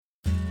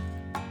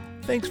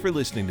Thanks for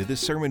listening to this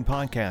sermon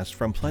podcast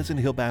from Pleasant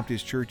Hill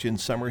Baptist Church in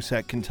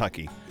Somerset,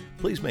 Kentucky.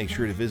 Please make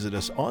sure to visit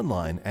us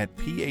online at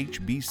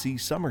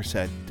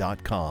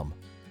phbcsomerset.com.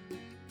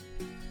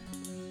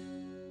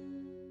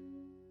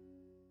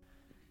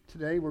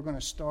 Today we're going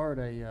to start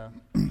a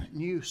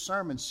new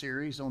sermon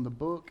series on the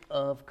book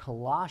of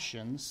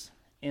Colossians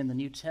in the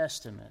New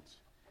Testament.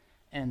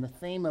 And the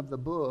theme of the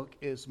book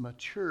is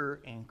mature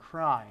in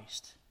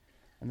Christ.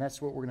 And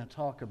that's what we're going to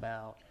talk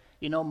about.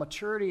 You know,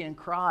 maturity in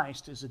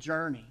Christ is a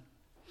journey.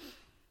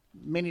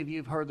 Many of you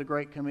have heard the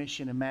Great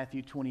Commission in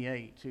Matthew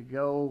 28 to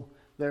go,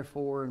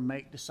 therefore, and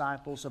make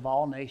disciples of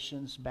all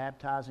nations,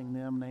 baptizing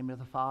them in the name of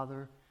the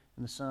Father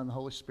and the Son and the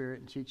Holy Spirit,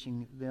 and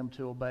teaching them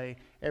to obey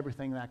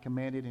everything that I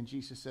commanded. And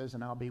Jesus says,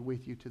 and I'll be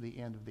with you to the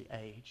end of the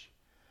age.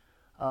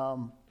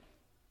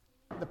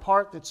 The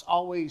part that's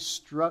always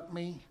struck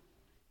me,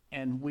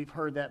 and we've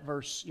heard that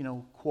verse,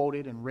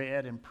 quoted and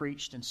read and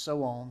preached and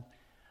so on,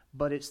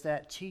 but it's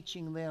that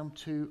teaching them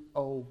to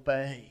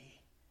obey.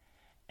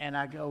 And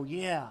I go,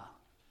 yeah,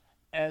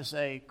 as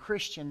a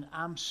Christian,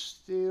 I'm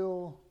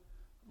still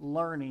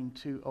learning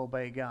to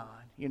obey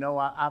God. You know,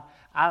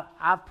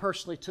 I've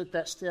personally took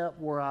that step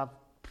where I've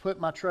put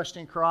my trust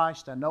in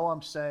Christ. I know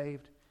I'm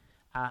saved.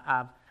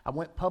 I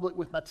went public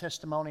with my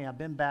testimony. I've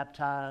been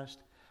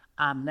baptized.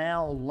 I'm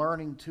now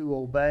learning to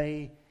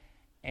obey,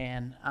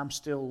 and I'm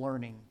still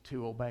learning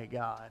to obey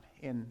God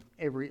in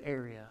every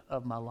area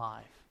of my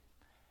life.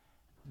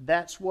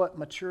 That's what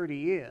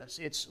maturity is.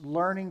 It's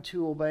learning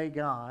to obey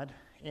God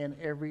in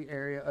every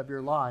area of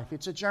your life.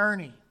 It's a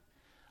journey.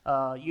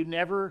 You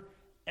never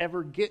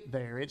ever get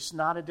there. It's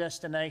not a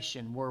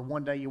destination where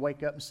one day you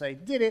wake up and say,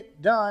 did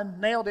it, done,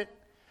 nailed it.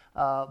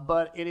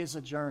 But it is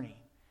a journey,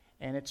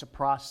 and it's a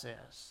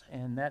process,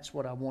 and that's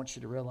what I want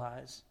you to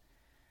realize.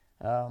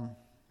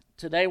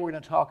 Today we're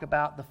going to talk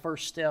about the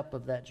first step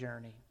of that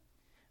journey,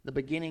 the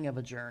beginning of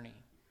a journey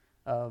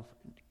of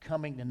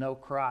coming to know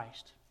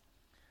Christ.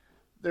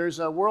 There's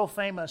a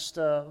world-famous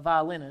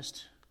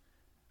violinist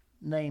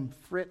named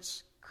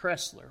Fritz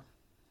Kressler.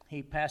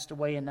 He passed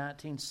away in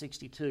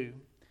 1962.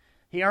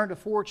 He earned a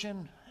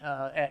fortune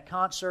at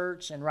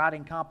concerts and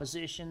writing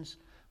compositions,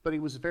 but he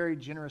was a very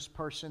generous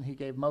person. He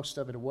gave most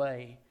of it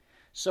away.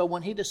 So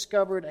when he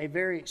discovered a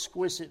very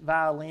exquisite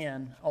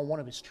violin on one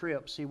of his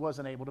trips, he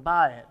wasn't able to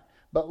buy it.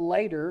 But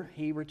later,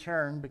 he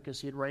returned because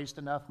he had raised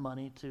enough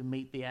money to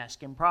meet the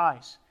asking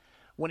price.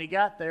 When he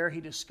got there, he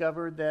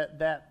discovered that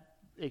that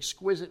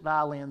exquisite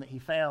violin that he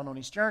found on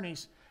his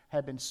journeys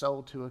had been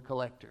sold to a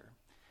collector.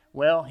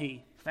 Well,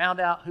 he found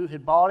out who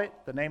had bought it,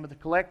 the name of the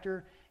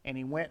collector, and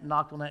he went and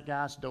knocked on that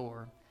guy's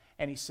door.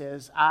 And he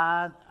says,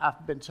 I've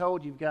been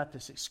told you've got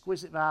this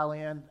exquisite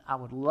violin. I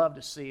would love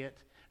to see it.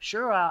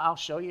 Sure, I'll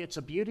show you. It's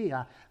a beauty.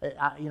 I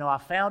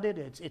found it.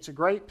 It's a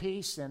great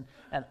piece, and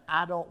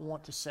I don't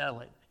want to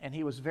sell it. And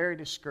he was very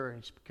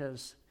discouraged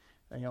because,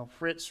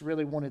 Fritz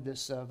really wanted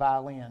this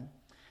violin.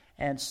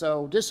 And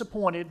so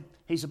disappointed,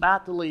 he's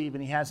about to leave,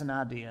 and he has an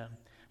idea.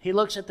 He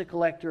looks at the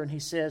collector, and he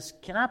says,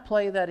 can I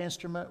play that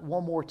instrument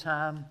one more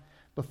time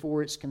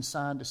before it's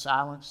consigned to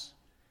silence?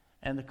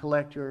 And the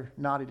collector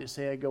nodded his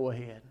head, go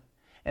ahead.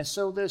 And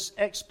so this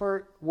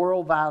expert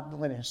world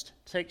violinist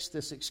takes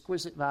this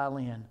exquisite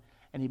violin,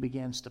 and he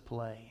begins to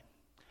play.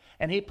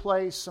 And he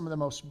plays some of the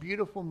most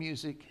beautiful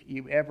music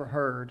you've ever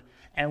heard.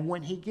 And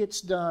when he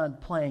gets done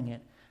playing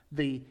it,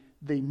 the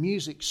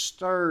music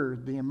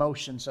stirred the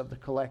emotions of the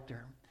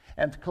collector.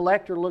 And the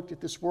collector looked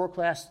at this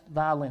world-class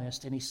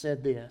violinist, and he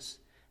said this.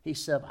 He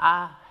said,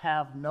 I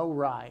have no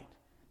right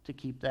to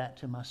keep that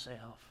to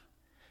myself.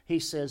 He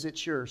says,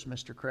 it's yours,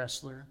 Mr.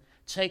 Kressler.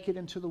 Take it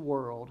into the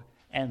world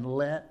and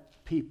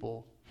let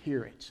people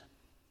hear it.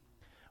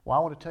 Well,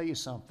 I want to tell you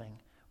something.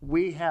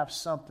 We have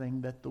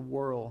something that the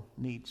world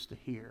needs to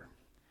hear,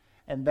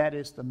 and that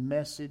is the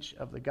message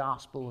of the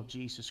gospel of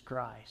Jesus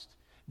Christ.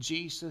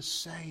 Jesus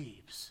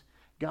saves.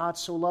 God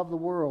so loved the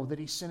world that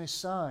he sent his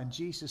son.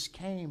 Jesus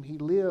came, he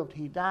lived,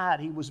 he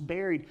died, he was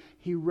buried,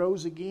 he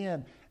rose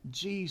again.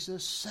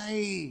 Jesus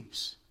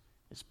saves.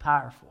 It's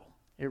powerful.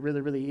 It really,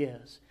 really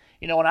is.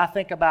 When I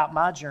think about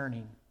my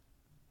journey,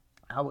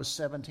 I was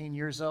 17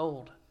 years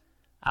old.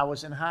 I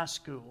was in high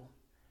school.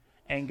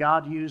 And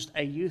God used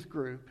a youth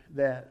group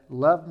that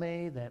loved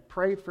me, that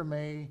prayed for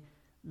me,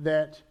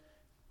 that,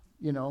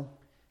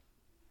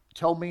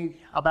 told me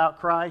about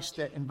Christ,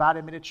 that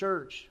invited me to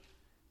church.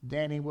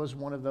 Danny was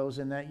one of those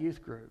in that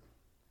youth group.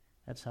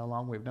 That's how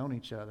long we've known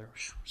each other.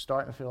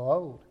 Starting to feel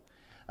old.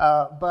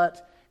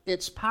 But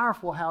it's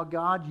powerful how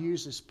God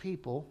uses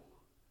people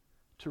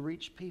to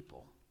reach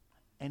people.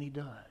 And he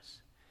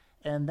does.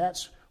 And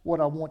that's what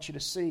I want you to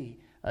see.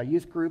 A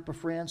youth group of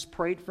friends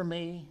prayed for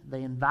me.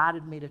 They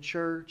invited me to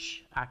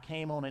church. I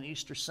came on an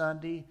Easter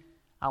Sunday.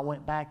 I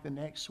went back the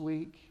next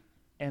week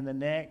and the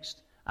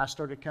next. I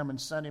started coming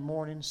Sunday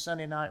morning,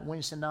 Sunday night,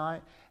 Wednesday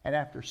night. And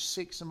after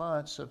 6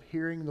 months of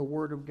hearing the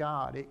Word of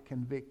God, it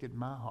convicted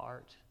my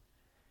heart.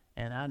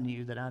 And I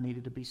knew that I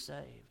needed to be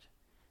saved.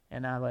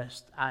 And I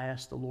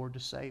asked the Lord to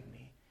save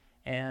me.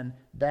 And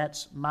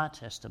that's my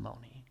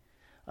testimony.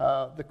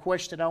 The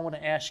question I want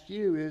to ask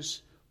you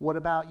is, What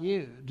about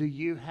you? Do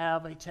you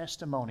have a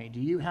testimony?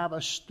 Do you have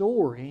a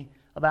story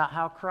about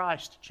how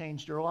Christ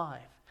changed your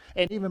life?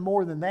 And even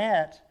more than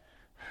that,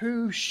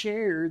 who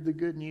shared the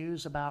good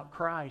news about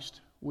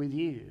Christ with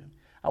you?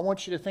 I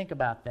want you to think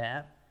about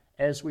that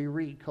as we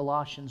read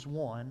Colossians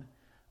 1,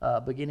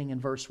 beginning in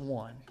verse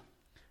 1.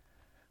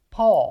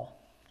 Paul,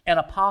 an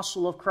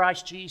apostle of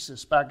Christ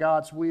Jesus by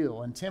God's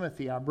will, and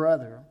Timothy, our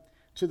brother,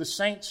 to the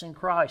saints in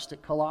Christ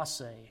at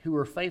Colossae, who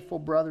are faithful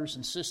brothers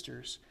and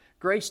sisters,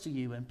 grace to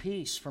you and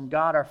peace from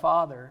God our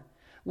Father.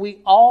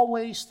 We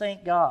always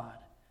thank God,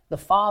 the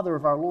Father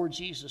of our Lord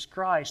Jesus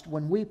Christ,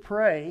 when we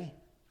pray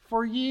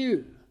for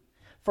you.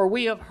 For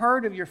we have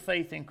heard of your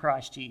faith in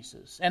Christ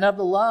Jesus, and of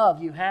the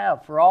love you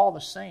have for all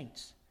the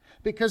saints,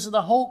 because of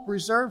the hope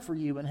reserved for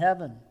you in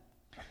heaven.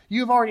 You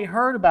have already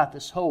heard about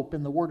this hope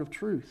in the word of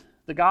truth,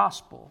 the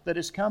gospel that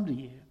has come to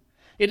you.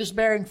 It is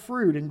bearing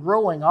fruit and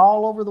growing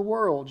all over the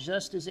world,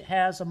 just as it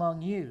has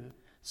among you,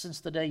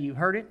 since the day you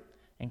heard it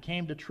and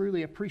came to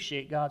truly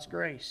appreciate God's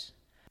grace.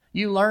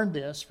 You learned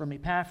this from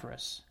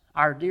Epaphras,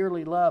 our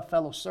dearly loved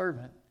fellow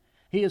servant.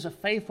 He is a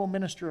faithful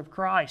minister of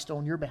Christ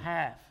on your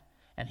behalf,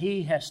 and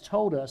he has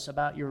told us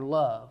about your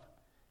love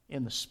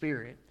in the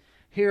Spirit.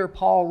 Here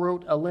Paul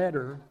wrote a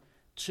letter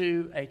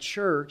to a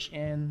church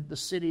in the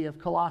city of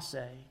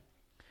Colossae,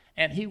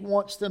 and he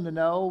wants them to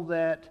know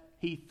that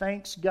he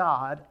thanks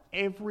God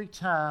every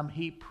time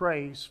he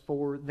prays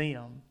for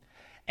them.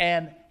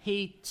 And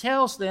he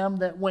tells them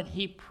that when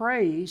he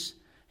prays,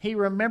 he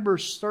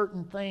remembers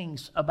certain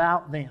things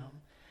about them.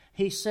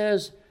 He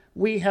says,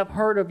 we have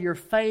heard of your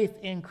faith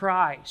in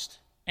Christ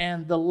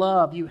and the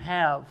love you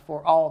have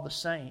for all the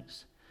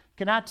saints.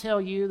 Can I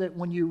tell you that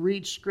when you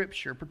read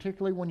Scripture,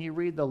 particularly when you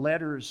read the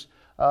letters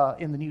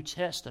in the New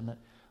Testament,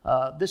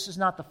 this is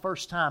not the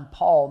first time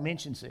Paul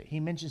mentions it.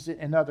 He mentions it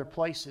in other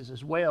places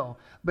as well.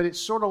 But it's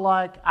sort of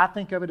like, I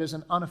think of it as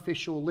an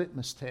unofficial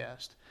litmus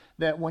test.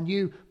 That when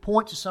you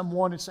point to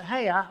someone and say,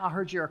 hey, I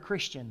heard you're a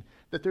Christian,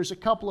 that there's a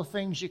couple of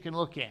things you can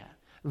look at.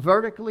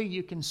 Vertically,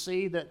 you can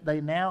see that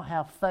they now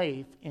have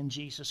faith in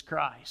Jesus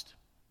Christ.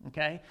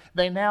 Okay?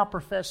 They now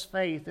profess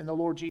faith in the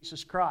Lord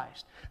Jesus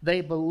Christ.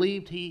 They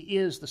believed He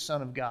is the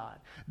Son of God.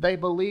 They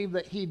believe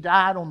that He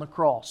died on the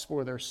cross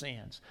for their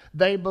sins.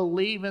 They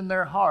believe in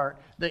their heart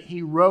that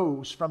He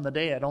rose from the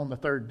dead on the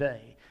third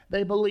day.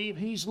 They believe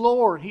He's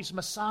Lord, He's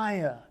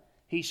Messiah,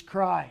 He's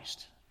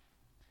Christ.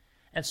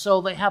 And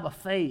so they have a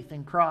faith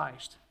in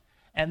Christ.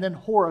 And then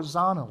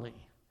horizontally,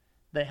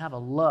 they have a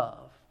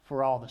love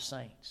for all the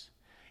saints.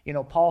 You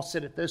know, Paul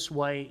said it this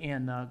way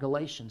in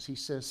Galatians. He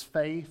says,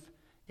 faith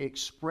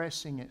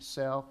expressing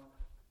itself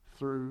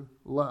through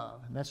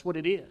love. And that's what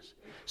it is.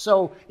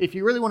 So if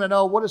you really want to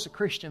know what does a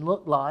Christian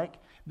look like,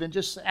 then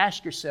just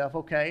ask yourself,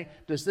 okay,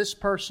 does this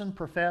person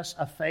profess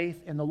a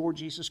faith in the Lord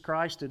Jesus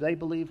Christ? Do they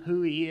believe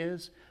who He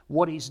is,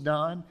 what He's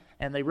done,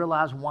 and they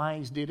realize why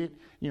He's did it?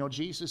 You know,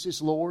 Jesus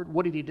is Lord.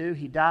 What did He do?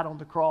 He died on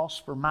the cross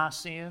for my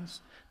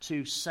sins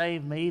to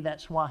save me.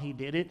 That's why He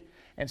did it.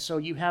 And so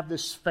you have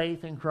this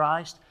faith in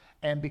Christ,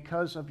 and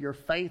because of your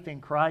faith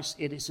in Christ,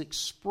 it is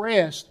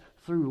expressed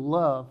through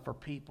love for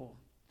people.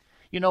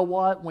 You know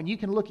what? When you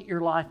can look at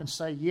your life and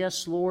say,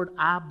 yes, Lord,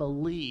 I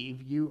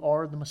believe you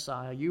are the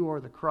Messiah, you are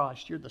the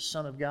Christ, you're the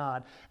Son of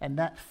God, and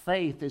that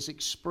faith is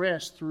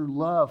expressed through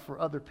love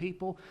for other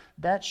people,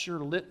 that's your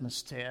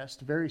litmus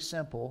test, very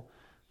simple,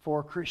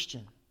 for a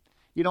Christian.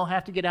 You don't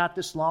have to get out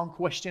this long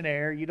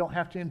questionnaire. You don't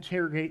have to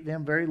interrogate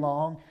them very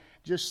long.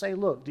 Just say,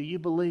 look, do you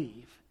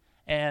believe?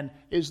 And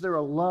is there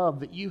a love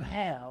that you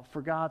have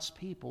for God's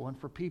people and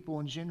for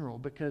people in general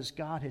because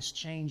God has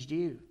changed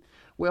you?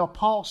 Well,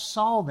 Paul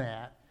saw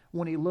that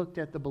when he looked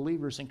at the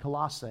believers in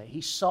Colossae.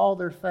 He saw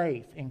their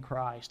faith in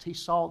Christ. He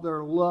saw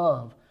their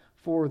love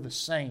for the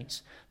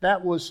saints.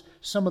 That was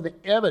some of the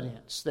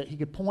evidence that he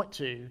could point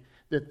to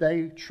that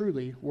they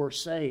truly were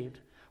saved.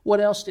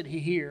 What else did he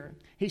hear?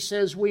 He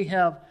says, we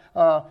have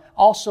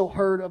also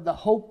heard of the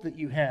hope that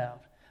you have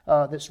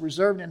that's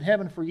reserved in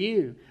heaven for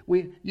you.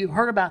 You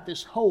heard about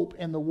this hope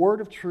in the word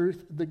of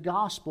truth, the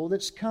gospel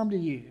that's come to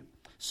you.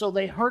 So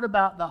they heard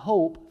about the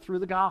hope through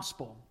the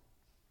gospel.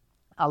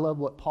 I love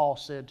what Paul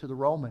said to the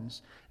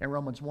Romans in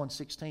Romans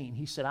 1:16.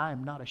 He said, I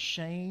am not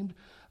ashamed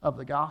of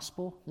the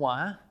gospel.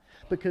 Why?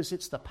 Because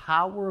it's the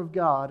power of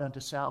God unto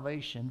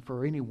salvation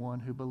for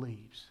anyone who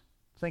believes.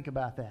 Think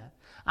about that.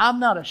 I'm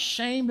not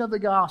ashamed of the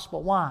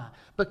gospel. Why?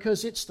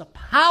 Because it's the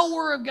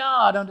power of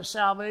God unto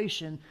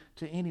salvation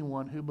to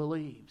anyone who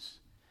believes.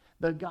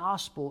 The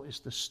gospel is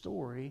the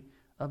story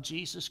of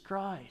Jesus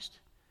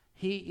Christ.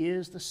 He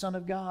is the Son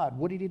of God.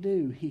 What did He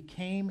do? He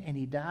came and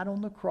He died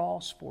on the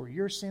cross for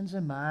your sins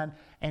and mine,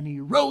 and He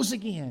rose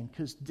again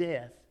because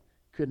death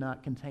could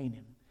not contain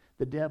Him.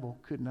 The devil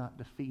could not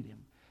defeat Him.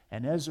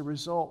 And as a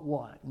result,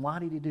 what? Why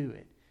did He do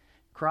it?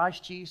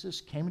 Christ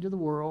Jesus came into the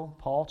world,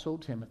 Paul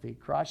told Timothy,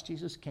 Christ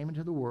Jesus came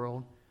into the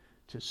world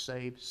to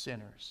save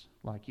sinners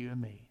like you and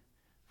me.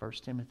 1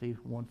 Timothy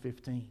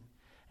 1:15.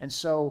 And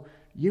so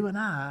you and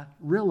I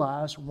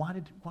realize why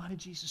did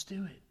Jesus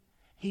do it?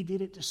 He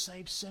did it to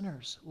save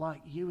sinners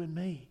like you and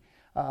me.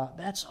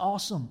 That's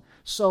awesome.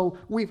 So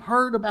we've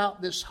heard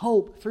about this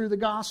hope through the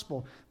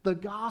gospel. The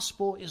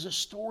gospel is a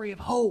story of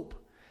hope,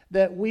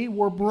 that we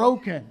were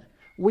broken,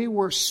 we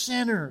were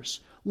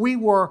sinners, we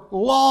were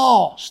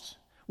lost,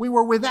 we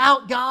were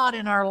without God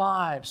in our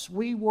lives,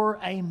 we were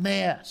a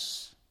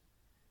mess.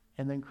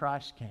 And then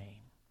Christ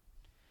came,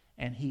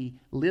 and He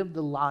lived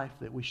the life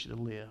that we should have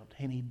lived,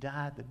 and He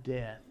died the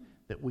death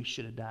that we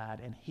should have died,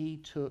 and He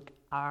took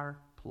our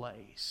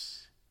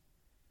place.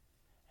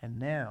 And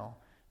now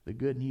the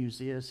good news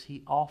is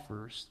He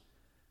offers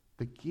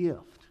the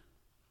gift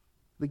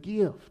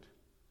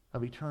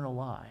of eternal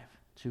life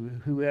to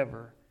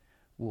whoever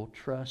will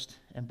trust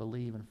and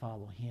believe and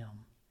follow Him.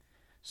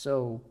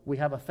 So we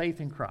have a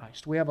faith in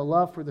Christ. We have a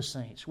love for the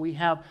saints. We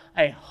have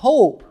a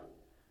hope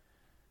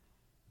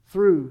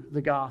through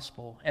the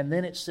gospel. And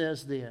then it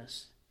says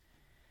this.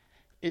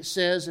 It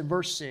says in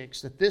verse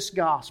 6 that this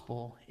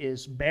gospel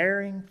is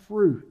bearing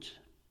fruit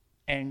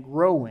and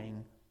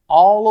growing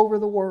all over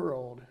the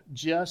world,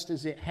 just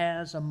as it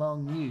has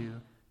among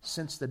you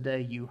since the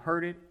day you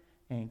heard it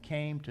and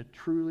came to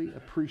truly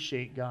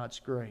appreciate God's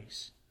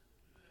grace.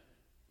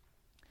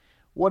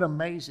 What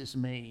amazes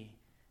me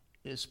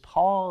is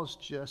pause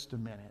just a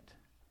minute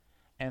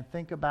and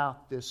think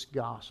about this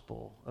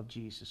gospel of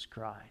Jesus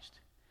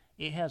Christ.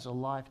 It has a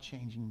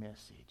life-changing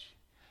message.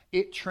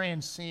 It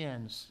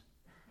transcends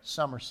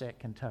Somerset,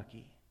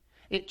 Kentucky.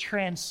 It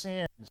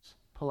transcends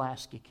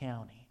Pulaski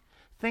County.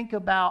 Think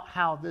about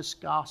how this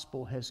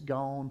gospel has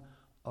gone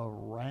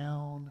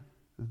around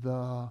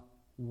the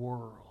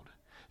world.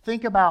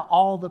 Think about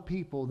all the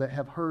people that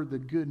have heard the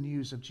good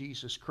news of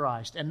Jesus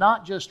Christ. And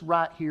not just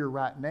right here,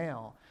 right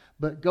now,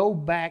 but go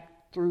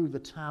back through the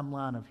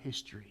timeline of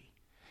history.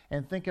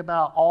 And think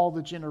about all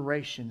the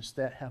generations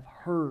that have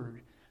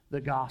heard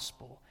the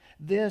gospel.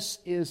 This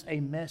is a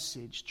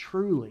message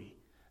truly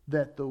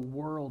that the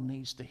world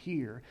needs to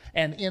hear.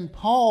 And in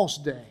Paul's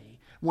day,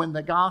 when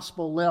the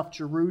gospel left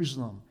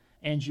Jerusalem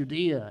and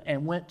Judea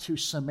and went to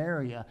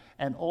Samaria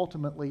and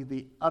ultimately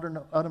the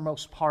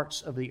uttermost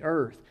parts of the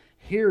earth,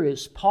 here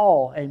is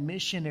Paul, a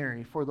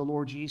missionary for the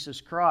Lord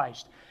Jesus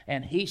Christ.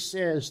 And he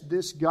says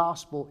this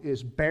gospel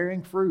is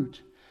bearing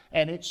fruit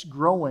and it's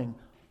growing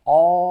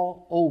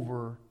all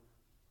over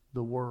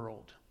the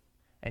world.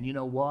 And you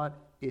know what?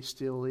 It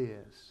still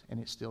is, and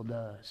it still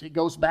does. It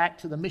goes back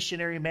to the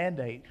missionary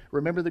mandate.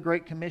 Remember the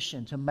Great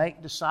Commission to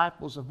make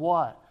disciples of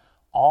what?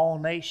 All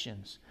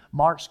nations.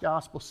 Mark's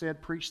gospel said,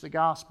 preach the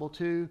gospel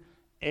to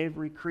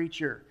every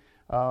creature.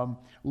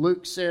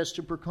 Luke says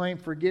to proclaim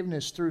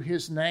forgiveness through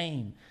His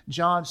name.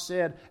 John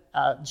said,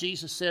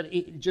 Jesus said,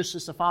 just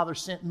as the Father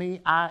sent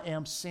me, I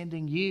am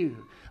sending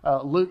you.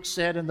 Luke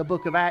said in the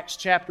book of Acts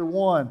chapter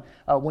 1,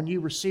 when you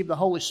receive the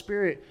Holy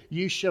Spirit,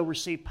 you shall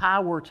receive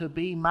power to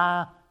be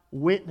my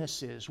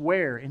witnesses.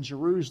 Where? In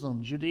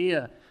Jerusalem,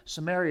 Judea,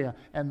 Samaria,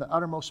 and the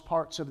uttermost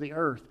parts of the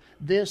earth.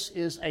 This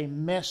is a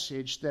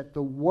message that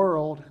the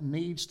world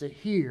needs to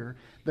hear.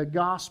 The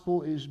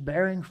gospel is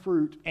bearing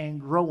fruit and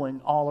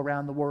growing all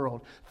around the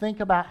world. Think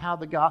about how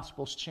the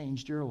gospel's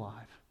changed your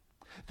life.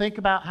 Think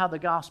about how the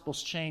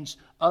gospel's changed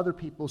other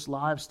people's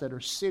lives that are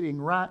sitting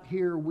right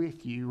here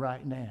with you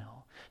right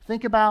now.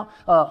 Think about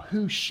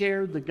who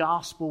shared the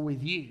gospel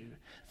with you.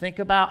 Think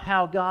about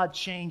how God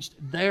changed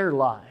their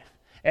life.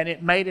 And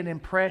it made an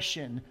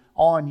impression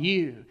on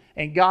you.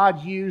 And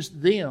God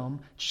used them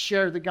to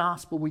share the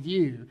gospel with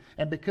you.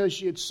 And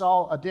because you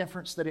saw a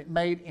difference that it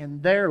made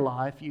in their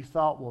life, you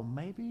thought, well,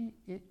 maybe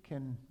it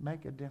can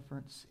make a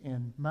difference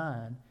in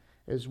mine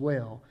as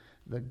well.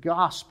 The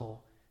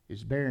gospel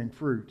is bearing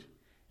fruit,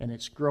 and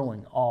it's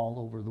growing all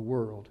over the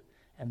world.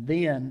 And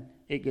then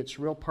it gets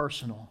real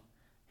personal.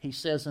 He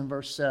says in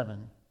verse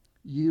 7,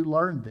 you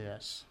learned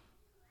this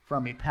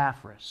from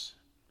Epaphras.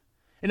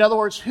 In other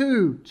words,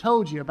 who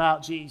told you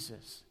about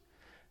Jesus?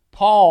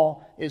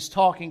 Paul is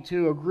talking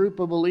to a group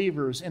of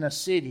believers in a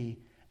city,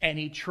 and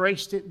he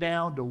traced it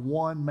down to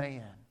one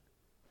man,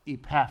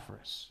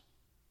 Epaphras.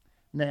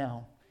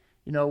 Now,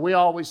 we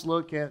always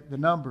look at the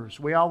numbers.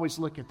 We always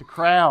look at the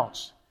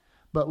crowds.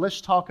 But let's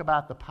talk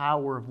about the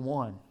power of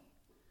one.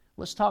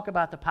 Let's talk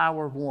about the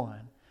power of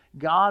one.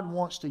 God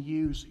wants to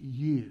use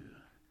you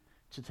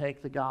to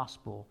take the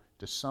gospel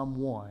to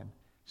someone,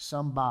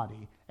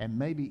 somebody, and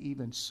maybe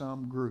even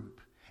some group.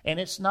 And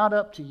it's not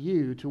up to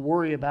you to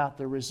worry about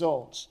the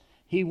results.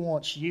 He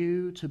wants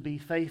you to be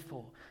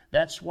faithful.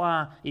 That's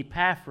why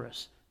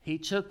Epaphras, he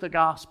took the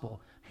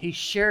gospel. He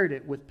shared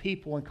it with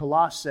people in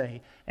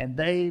Colossae, and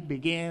they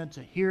began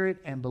to hear it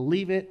and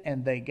believe it,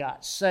 and they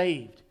got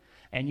saved.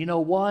 And you know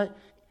what?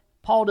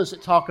 Paul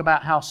doesn't talk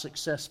about how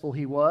successful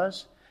he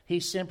was. He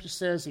simply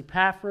says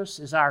Epaphras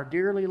is our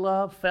dearly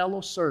loved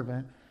fellow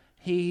servant.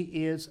 He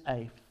is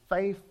a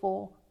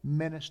faithful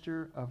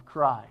minister of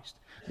Christ.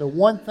 The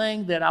one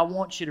thing that I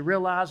want you to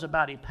realize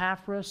about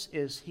Epaphras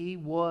is he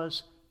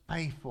was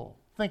faithful.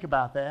 Think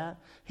about that.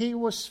 He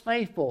was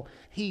faithful.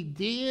 He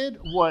did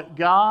what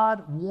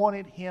God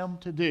wanted him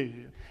to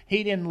do.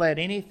 He didn't let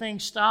anything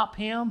stop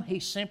him. He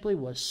simply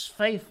was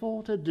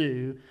faithful to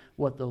do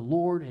what the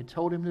Lord had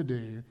told him to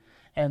do.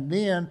 And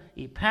then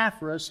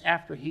Epaphras,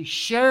 after he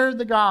shared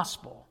the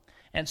gospel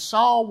and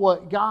saw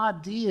what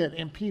God did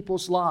in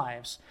people's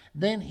lives,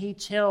 then he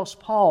tells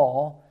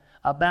Paul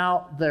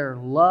about their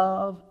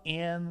love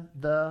in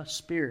the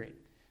Spirit.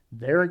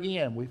 There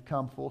again, we've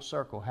come full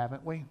circle,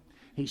 haven't we?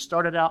 He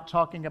started out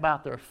talking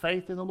about their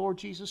faith in the Lord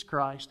Jesus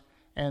Christ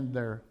and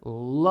their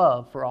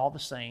love for all the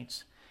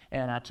saints.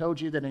 And I told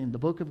you that in the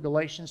book of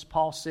Galatians,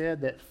 Paul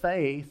said that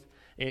faith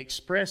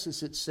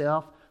expresses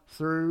itself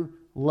through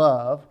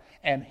love.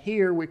 And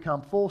here we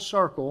come full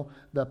circle,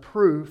 the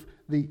proof,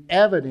 the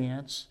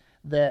evidence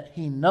that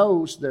he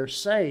knows they're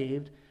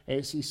saved,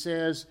 as he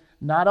says,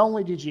 not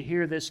only did you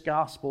hear this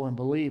gospel and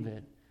believe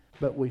it,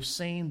 but we've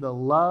seen the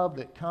love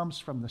that comes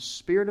from the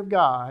Spirit of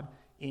God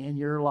in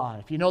your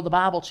life. You know, the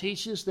Bible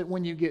teaches that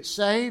when you get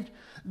saved,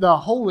 the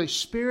Holy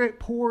Spirit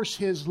pours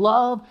His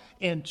love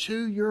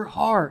into your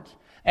heart.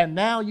 And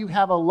now you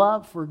have a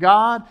love for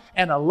God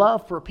and a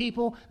love for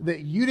people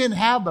that you didn't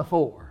have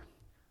before.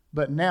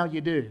 But now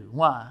you do.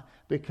 Why?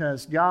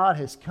 Because God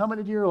has come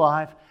into your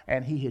life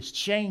and He has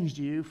changed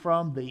you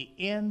from the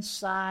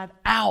inside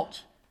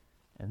out.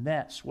 And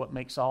that's what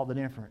makes all the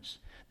difference.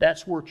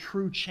 That's where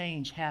true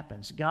change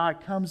happens.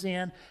 God comes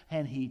in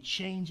and He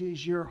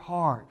changes your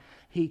heart.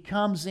 He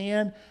comes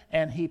in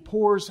and He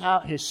pours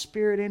out His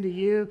Spirit into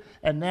you,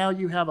 and now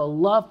you have a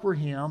love for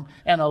Him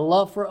and a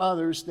love for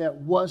others that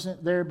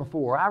wasn't there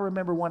before. I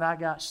remember when I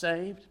got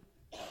saved,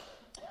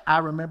 I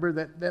remember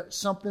that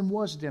something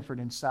was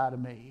different inside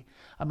of me.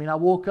 I mean, I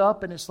woke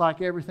up and it's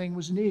like everything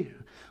was new.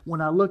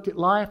 When I looked at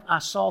life, I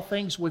saw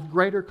things with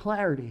greater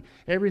clarity.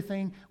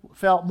 Everything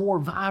felt more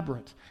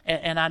vibrant.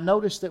 And I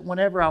noticed that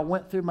whenever I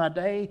went through my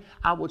day,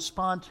 I would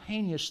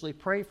spontaneously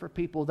pray for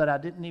people that I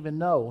didn't even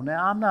know.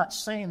 Now, I'm not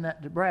saying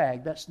that to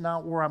brag. That's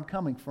not where I'm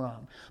coming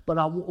from. But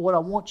what I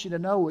want you to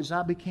know is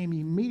I became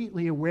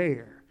immediately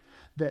aware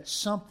that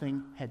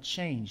something had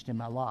changed in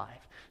my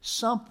life.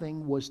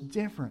 Something was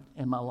different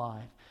in my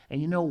life.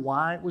 And you know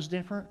why it was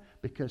different?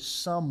 Because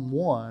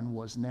someone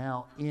was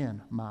now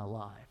in my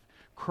life.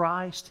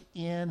 Christ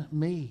in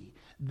me.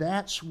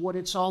 That's what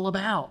it's all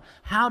about.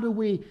 How do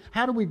we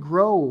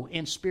grow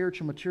in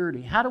spiritual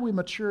maturity? How do we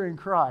mature in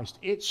Christ?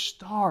 It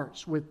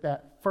starts with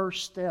that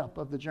first step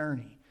of the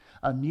journey,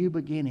 a new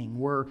beginning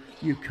where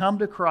you come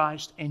to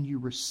Christ and you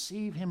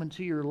receive Him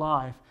into your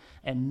life,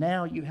 and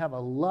now you have a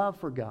love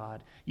for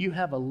God. You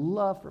have a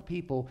love for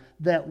people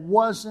that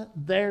wasn't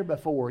there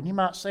before. And you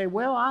might say,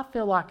 well, I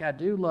feel like I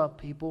do love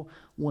people.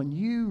 When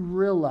you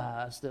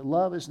realize that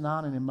love is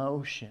not an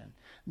emotion,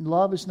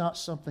 love is not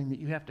something that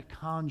you have to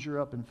conjure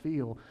up and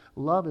feel.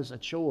 Love is a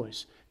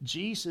choice.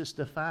 Jesus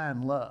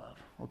defined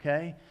love,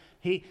 okay?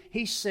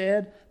 He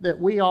said that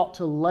we ought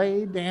to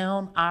lay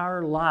down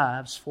our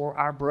lives for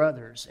our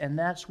brothers, and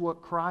that's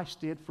what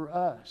Christ did for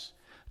us.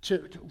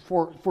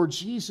 For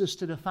Jesus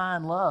to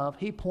define love,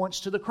 He points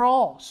to the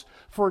cross.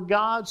 For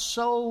God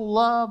so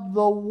loved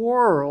the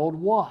world,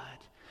 what?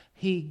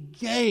 He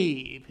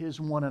gave His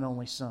one and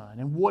only Son.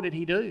 And what did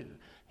He do?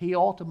 He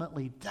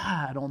ultimately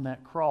died on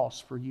that cross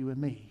for you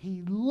and me.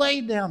 He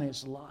laid down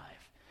His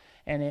life,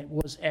 and it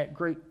was at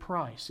great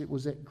price. It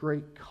was at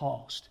great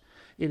cost.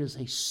 It is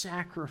a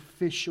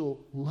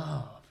sacrificial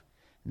love,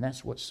 and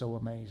that's what's so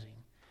amazing.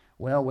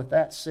 Well, with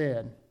that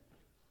said,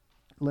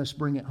 let's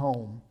bring it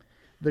home.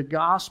 The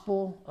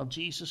gospel of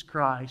Jesus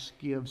Christ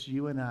gives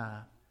you and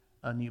I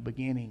a new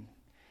beginning.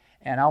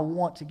 And I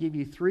want to give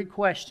you 3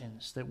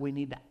 questions that we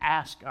need to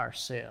ask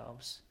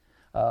ourselves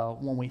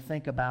when we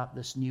think about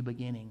this new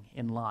beginning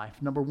in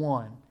life. Number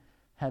 1,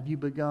 have you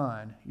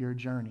begun your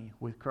journey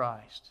with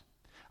Christ?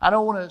 I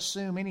don't want to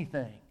assume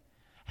anything.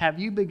 Have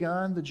you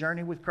begun the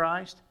journey with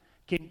Christ?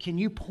 Can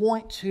you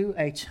point to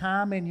a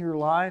time in your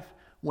life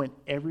when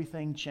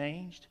everything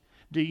changed?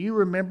 Do you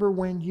remember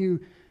when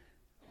you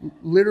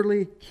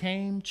literally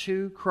came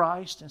to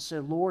Christ and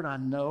said, Lord, I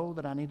know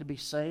that I need to be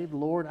saved.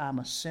 Lord, I'm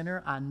a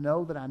sinner. I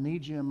know that I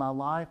need you in my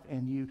life.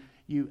 And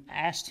you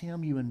asked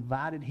Him, you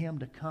invited Him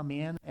to come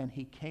in, and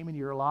He came into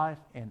your life,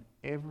 and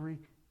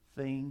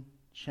everything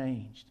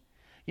changed.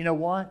 You know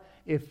what?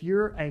 If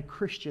you're a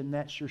Christian,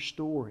 that's your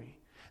story.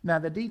 Now,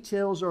 the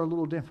details are a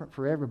little different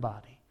for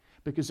everybody,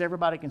 because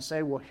everybody can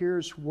say, well,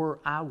 here's where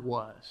I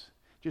was.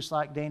 Just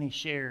like Danny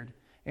shared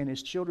in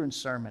his children's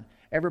sermon,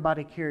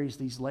 everybody carries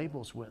these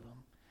labels with them.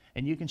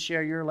 And you can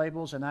share your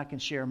labels and I can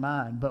share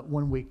mine. But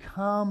when we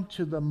come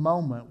to the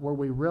moment where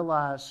we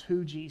realize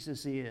who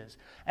Jesus is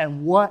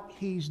and what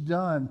He's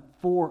done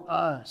for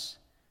us,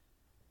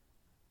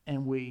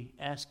 and we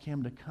ask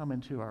Him to come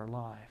into our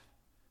life,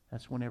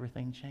 that's when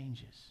everything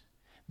changes.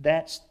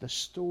 That's the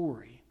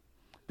story.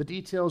 The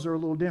details are a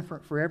little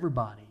different for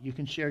everybody. You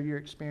can share your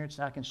experience,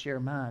 I can share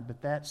mine,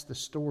 but that's the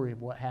story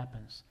of what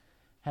happens.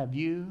 Have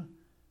you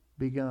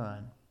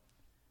begun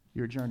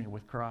your journey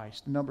with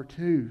Christ? Number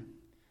 2,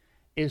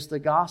 is the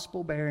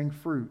gospel bearing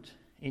fruit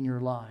in your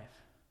life?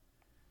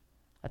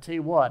 I tell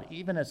you what,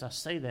 even as I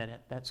say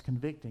that, that's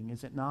convicting,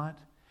 is it not?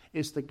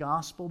 Is the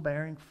gospel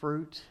bearing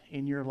fruit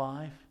in your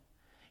life?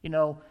 You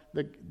know,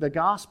 the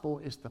gospel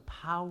is the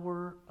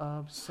power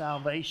of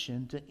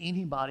salvation to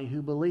anybody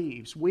who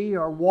believes. We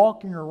are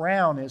walking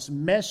around as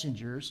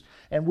messengers,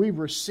 and we've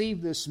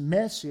received this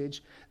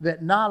message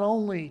that not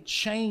only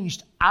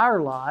changed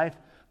our life,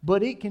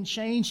 but it can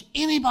change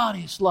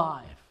anybody's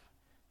life.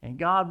 And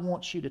God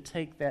wants you to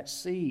take that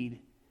seed,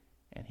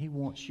 and He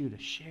wants you to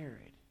share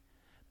it.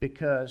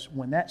 Because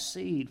when that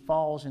seed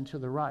falls into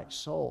the right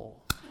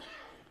soil,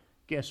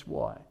 guess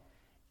what?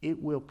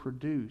 It will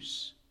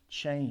produce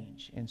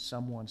change in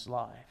someone's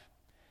life.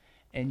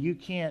 And you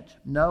can't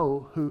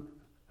know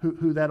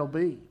who that'll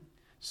be.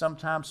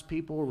 Sometimes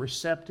people are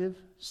receptive,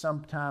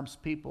 sometimes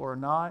people are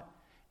not.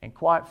 And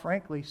quite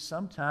frankly,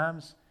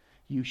 sometimes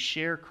you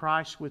share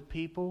Christ with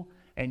people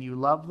and you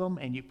love them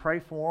and you pray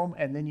for them,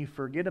 and then you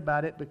forget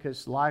about it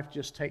because life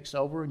just takes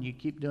over and you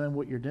keep doing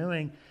what you're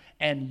doing.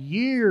 And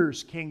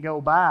years can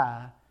go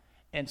by,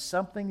 and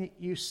something that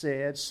you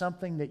said,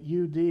 something that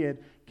you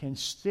did, can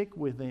stick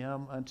with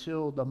them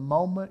until the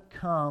moment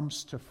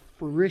comes to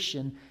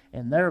fruition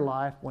in their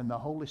life when the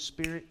Holy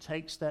Spirit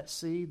takes that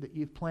seed that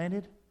you've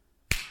planted,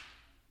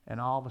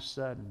 and all of a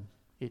sudden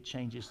it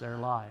changes their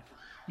life.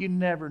 You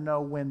never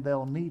know when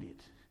they'll need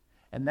it.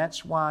 And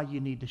that's why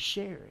you need to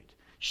share it.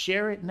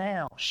 Share it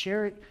now.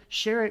 Share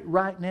it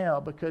right now,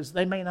 because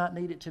they may not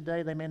need it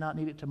today, they may not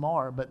need it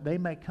tomorrow, but they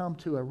may come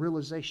to a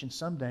realization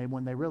someday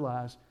when they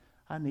realize,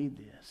 I need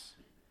this.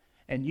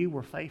 And you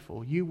were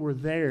faithful. You were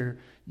there.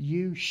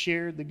 You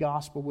shared the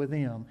gospel with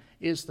them.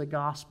 Is the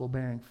gospel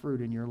bearing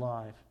fruit in your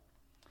life?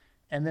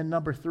 And then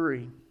number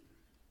 3,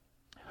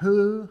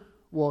 who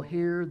will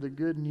hear the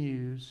good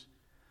news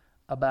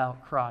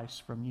about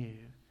Christ from you?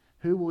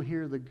 Who will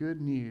hear the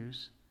good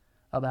news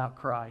about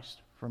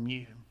Christ from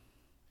you?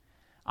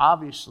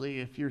 Obviously,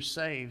 if you're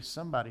saved,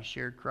 somebody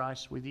shared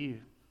Christ with you.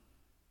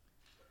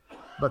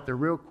 But the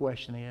real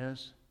question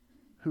is,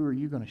 who are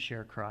you going to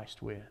share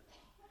Christ with?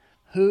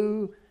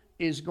 Who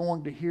is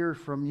going to hear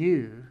from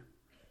you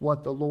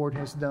what the Lord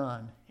has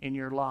done in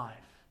your life?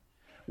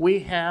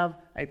 We have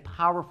a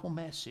powerful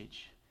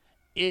message.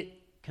 It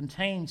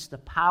contains the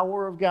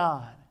power of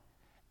God,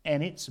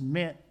 and it's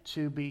meant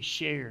to be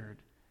shared,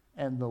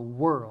 and the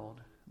world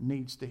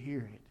needs to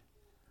hear it.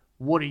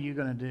 What are you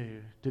going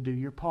to do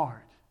your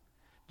part?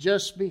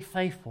 Just be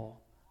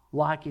faithful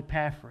like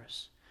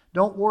Epaphras.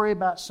 Don't worry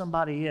about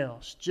somebody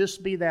else.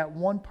 Just be that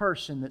one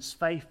person that's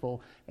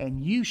faithful,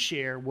 and you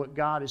share what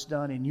God has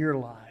done in your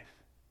life.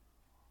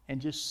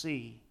 And just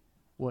see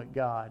what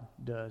God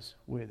does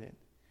with it.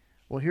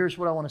 Well, here's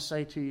what I want to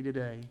say to you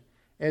today.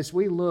 As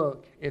we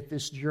look at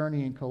this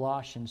journey in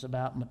Colossians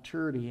about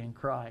maturity in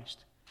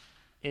Christ,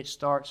 it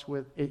starts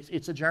with,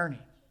 it's a journey.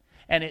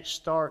 And it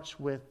starts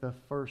with the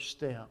first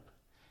step.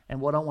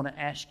 And what I want to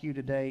ask you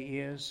today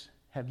is,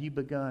 have you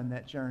begun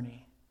that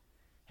journey?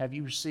 Have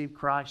you received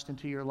Christ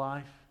into your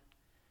life?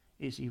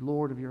 Is He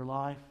Lord of your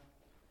life?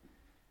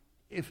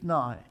 If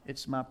not,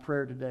 it's my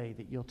prayer today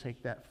that you'll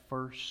take that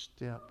first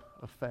step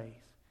of faith.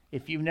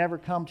 If you've never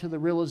come to the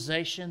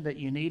realization that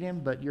you need Him,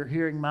 but you're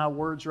hearing my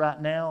words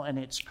right now and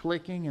it's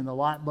clicking and the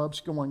light bulb's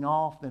going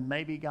off, then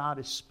maybe God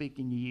is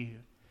speaking to you.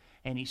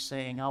 And He's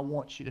saying, I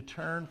want you to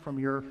turn from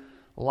your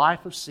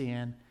life of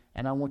sin,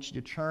 and I want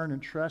you to turn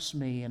and trust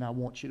me, and I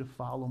want you to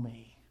follow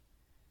me.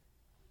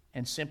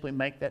 And simply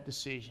make that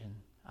decision.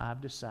 I've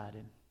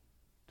decided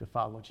to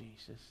follow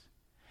Jesus.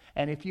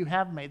 And if you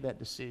have made that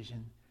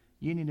decision,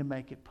 you need to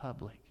make it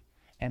public.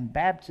 And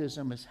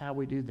baptism is how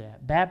we do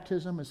that.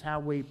 Baptism is how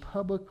we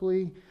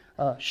publicly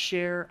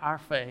share our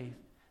faith,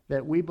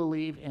 that we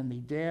believe in the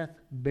death,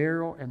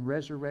 burial, and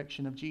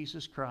resurrection of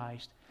Jesus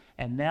Christ.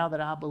 And now that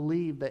I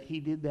believe that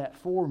He did that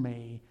for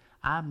me,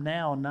 I'm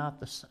now not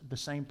the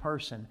same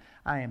person.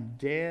 I am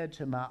dead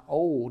to my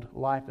old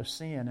life of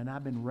sin, and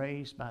I've been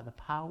raised by the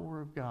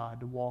power of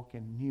God to walk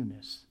in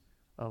newness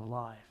of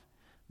life.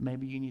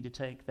 Maybe you need to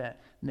take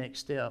that next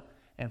step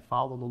and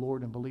follow the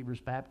Lord in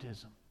believer's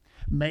baptism.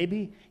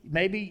 Maybe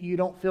you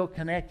don't feel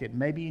connected.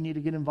 Maybe you need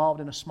to get involved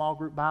in a small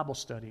group Bible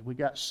study. We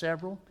got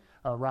several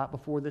right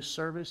before this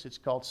service. It's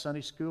called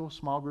Sunday School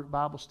Small Group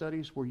Bible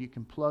Studies, where you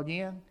can plug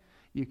in,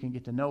 you can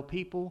get to know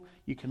people,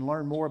 you can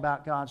learn more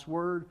about God's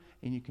Word,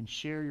 and you can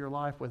share your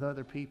life with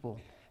other people.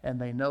 And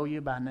they know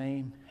you by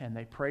name, and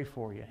they pray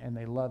for you, and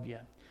they love you.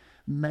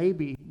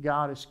 Maybe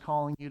God is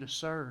calling you to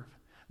serve.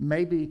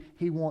 Maybe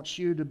He wants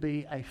you to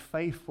be a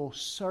faithful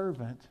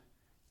servant,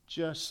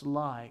 just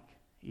like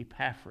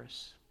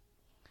Epaphras.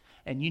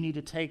 And you need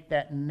to take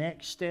that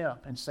next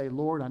step and say,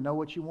 Lord, I know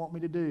what you want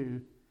me to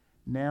do.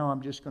 Now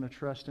I'm just going to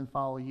trust and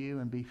follow you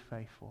and be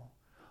faithful.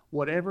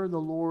 Whatever the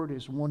Lord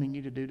is wanting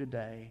you to do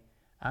today,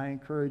 I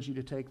encourage you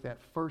to take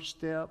that first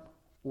step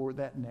or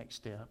that next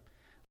step.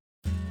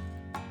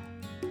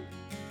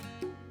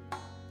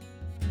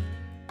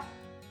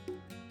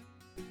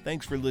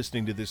 Thanks for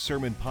listening to this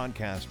sermon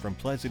podcast from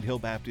Pleasant Hill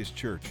Baptist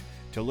Church.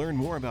 To learn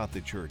more about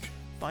the church,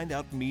 find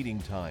out meeting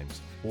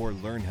times, or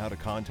learn how to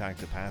contact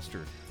the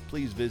pastor,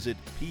 please visit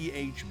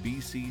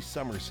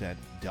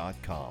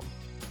phbcsomerset.com.